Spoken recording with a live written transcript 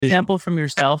Example from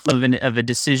yourself of of a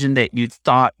decision that you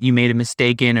thought you made a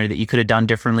mistake in or that you could have done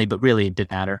differently, but really it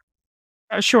didn't matter.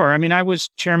 Sure. I mean, I was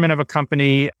chairman of a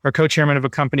company or co-chairman of a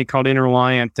company called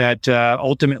Interliant that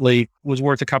ultimately was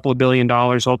worth a couple of $1 billion,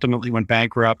 ultimately went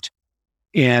bankrupt.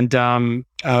 And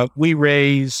we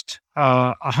raised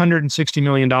 $160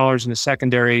 million in a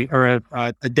secondary or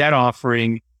a debt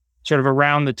offering sort of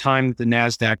around the time that the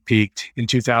NASDAQ peaked in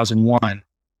 2001.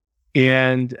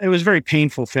 And it was a very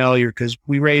painful failure because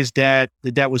we raised debt.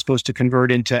 The debt was supposed to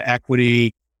convert into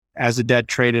equity as the debt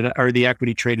traded or the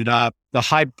equity traded up. The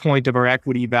high point of our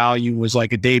equity value was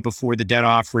like a day before the debt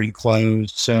offering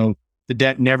closed. So the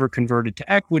debt never converted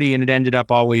to equity and it ended up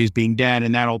always being debt.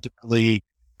 And that ultimately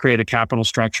created a capital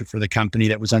structure for the company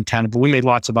that was untenable. We made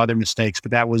lots of other mistakes,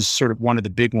 but that was sort of one of the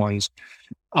big ones.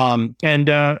 And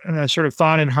a sort of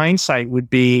thought in hindsight would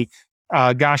be,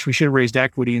 gosh, we should have raised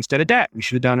equity instead of debt. We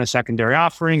should have done a secondary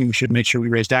offering and we should make sure we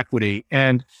raised equity.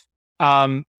 And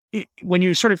when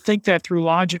you sort of think that through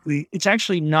logically, it's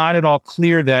actually not at all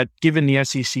clear that given the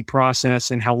SEC process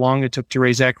and how long it took to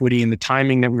raise equity and the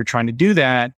timing that we were trying to do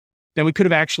that, then we could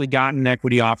have actually gotten an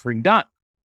equity offering done.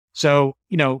 So,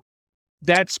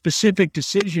 that specific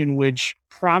decision, which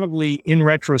probably in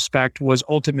retrospect was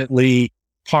ultimately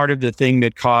part of the thing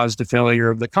that caused the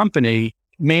failure of the company,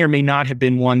 may or may not have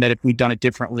been one that if we'd done it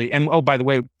differently. And oh, by the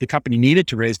way, the company needed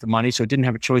to raise the money, so it didn't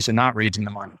have a choice of not raising the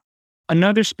money.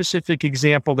 Another specific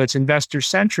example that's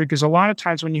investor-centric is a lot of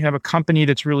times when you have a company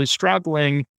that's really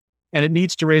struggling and it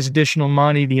needs to raise additional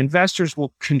money, the investors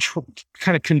will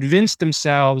kind of convince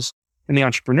themselves, and the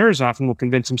entrepreneurs often will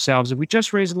convince themselves, if we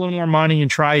just raise a little more money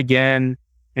and try again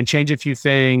and change a few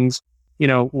things,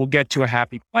 we'll get to a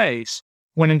happy place.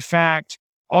 When in fact,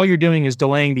 all you're doing is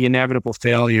delaying the inevitable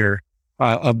failure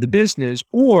of the business,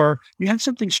 or you have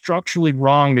something structurally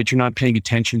wrong that you're not paying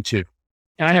attention to.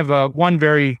 And I have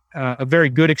a very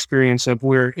good experience of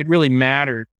where it really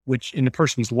mattered, which in the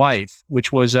person's life,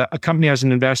 which was a company I was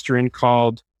an investor in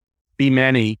called Be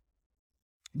Many.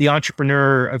 The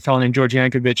entrepreneur, a fellow named George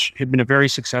Yankovic, had been a very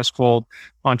successful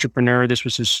entrepreneur. This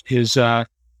was his sort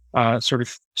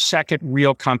of second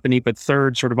real company, but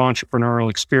third sort of entrepreneurial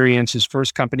experience. His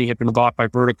first company had been bought by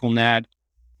VerticalNet.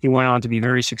 He went on to be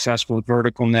very successful at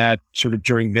VerticalNet, sort of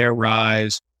during their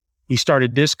rise. He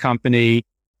started this company.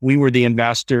 We were the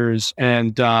investors,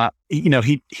 and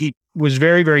he was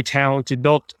very, very talented.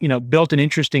 Built an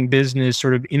interesting business,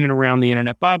 sort of in and around the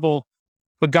internet bubble,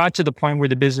 but got to the point where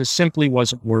the business simply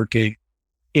wasn't working.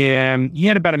 And he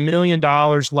had about $1 million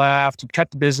left. He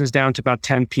cut the business down to about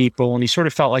 10 people, and he sort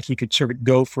of felt like he could sort of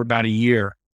go for about a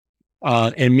year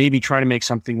and maybe try to make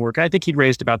something work. I think he'd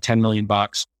raised about $10 million.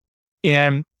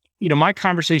 And my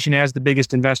conversation as the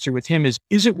biggest investor with him is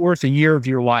it worth a year of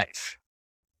your life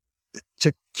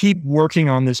to keep working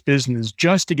on this business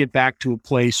just to get back to a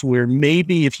place where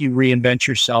maybe if you reinvent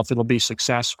yourself, it'll be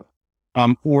successful?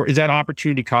 Or is that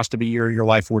opportunity cost of a year of your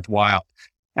life worthwhile?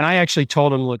 And I actually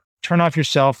told him, look, turn off your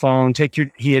cell phone,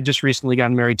 he had just recently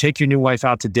gotten married, take your new wife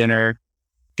out to dinner,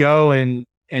 go and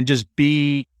just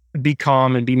be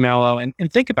calm and be mellow and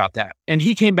think about that. And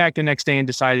he came back the next day and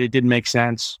decided it didn't make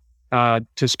sense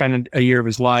to spend a year of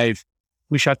his life.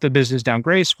 We shut the business down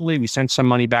gracefully. We sent some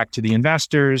money back to the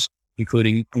investors,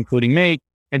 including me.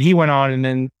 And he went on and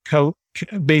then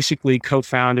basically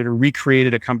co-founded or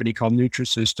recreated a company called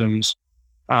Nutrisystems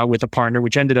with a partner,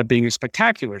 which ended up being a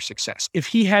spectacular success. If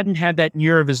he hadn't had that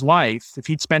year of his life, if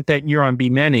he'd spent that year on Be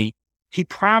Many, he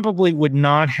probably would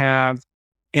not have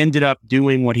ended up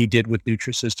doing what he did with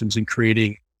Nutrisystems and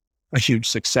creating a huge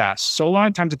success. So a lot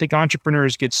of times I think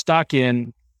entrepreneurs get stuck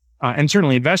in, and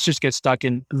certainly investors get stuck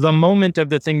in the moment of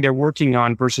the thing they're working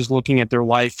on versus looking at their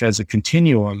life as a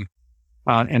continuum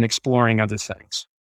and exploring other things.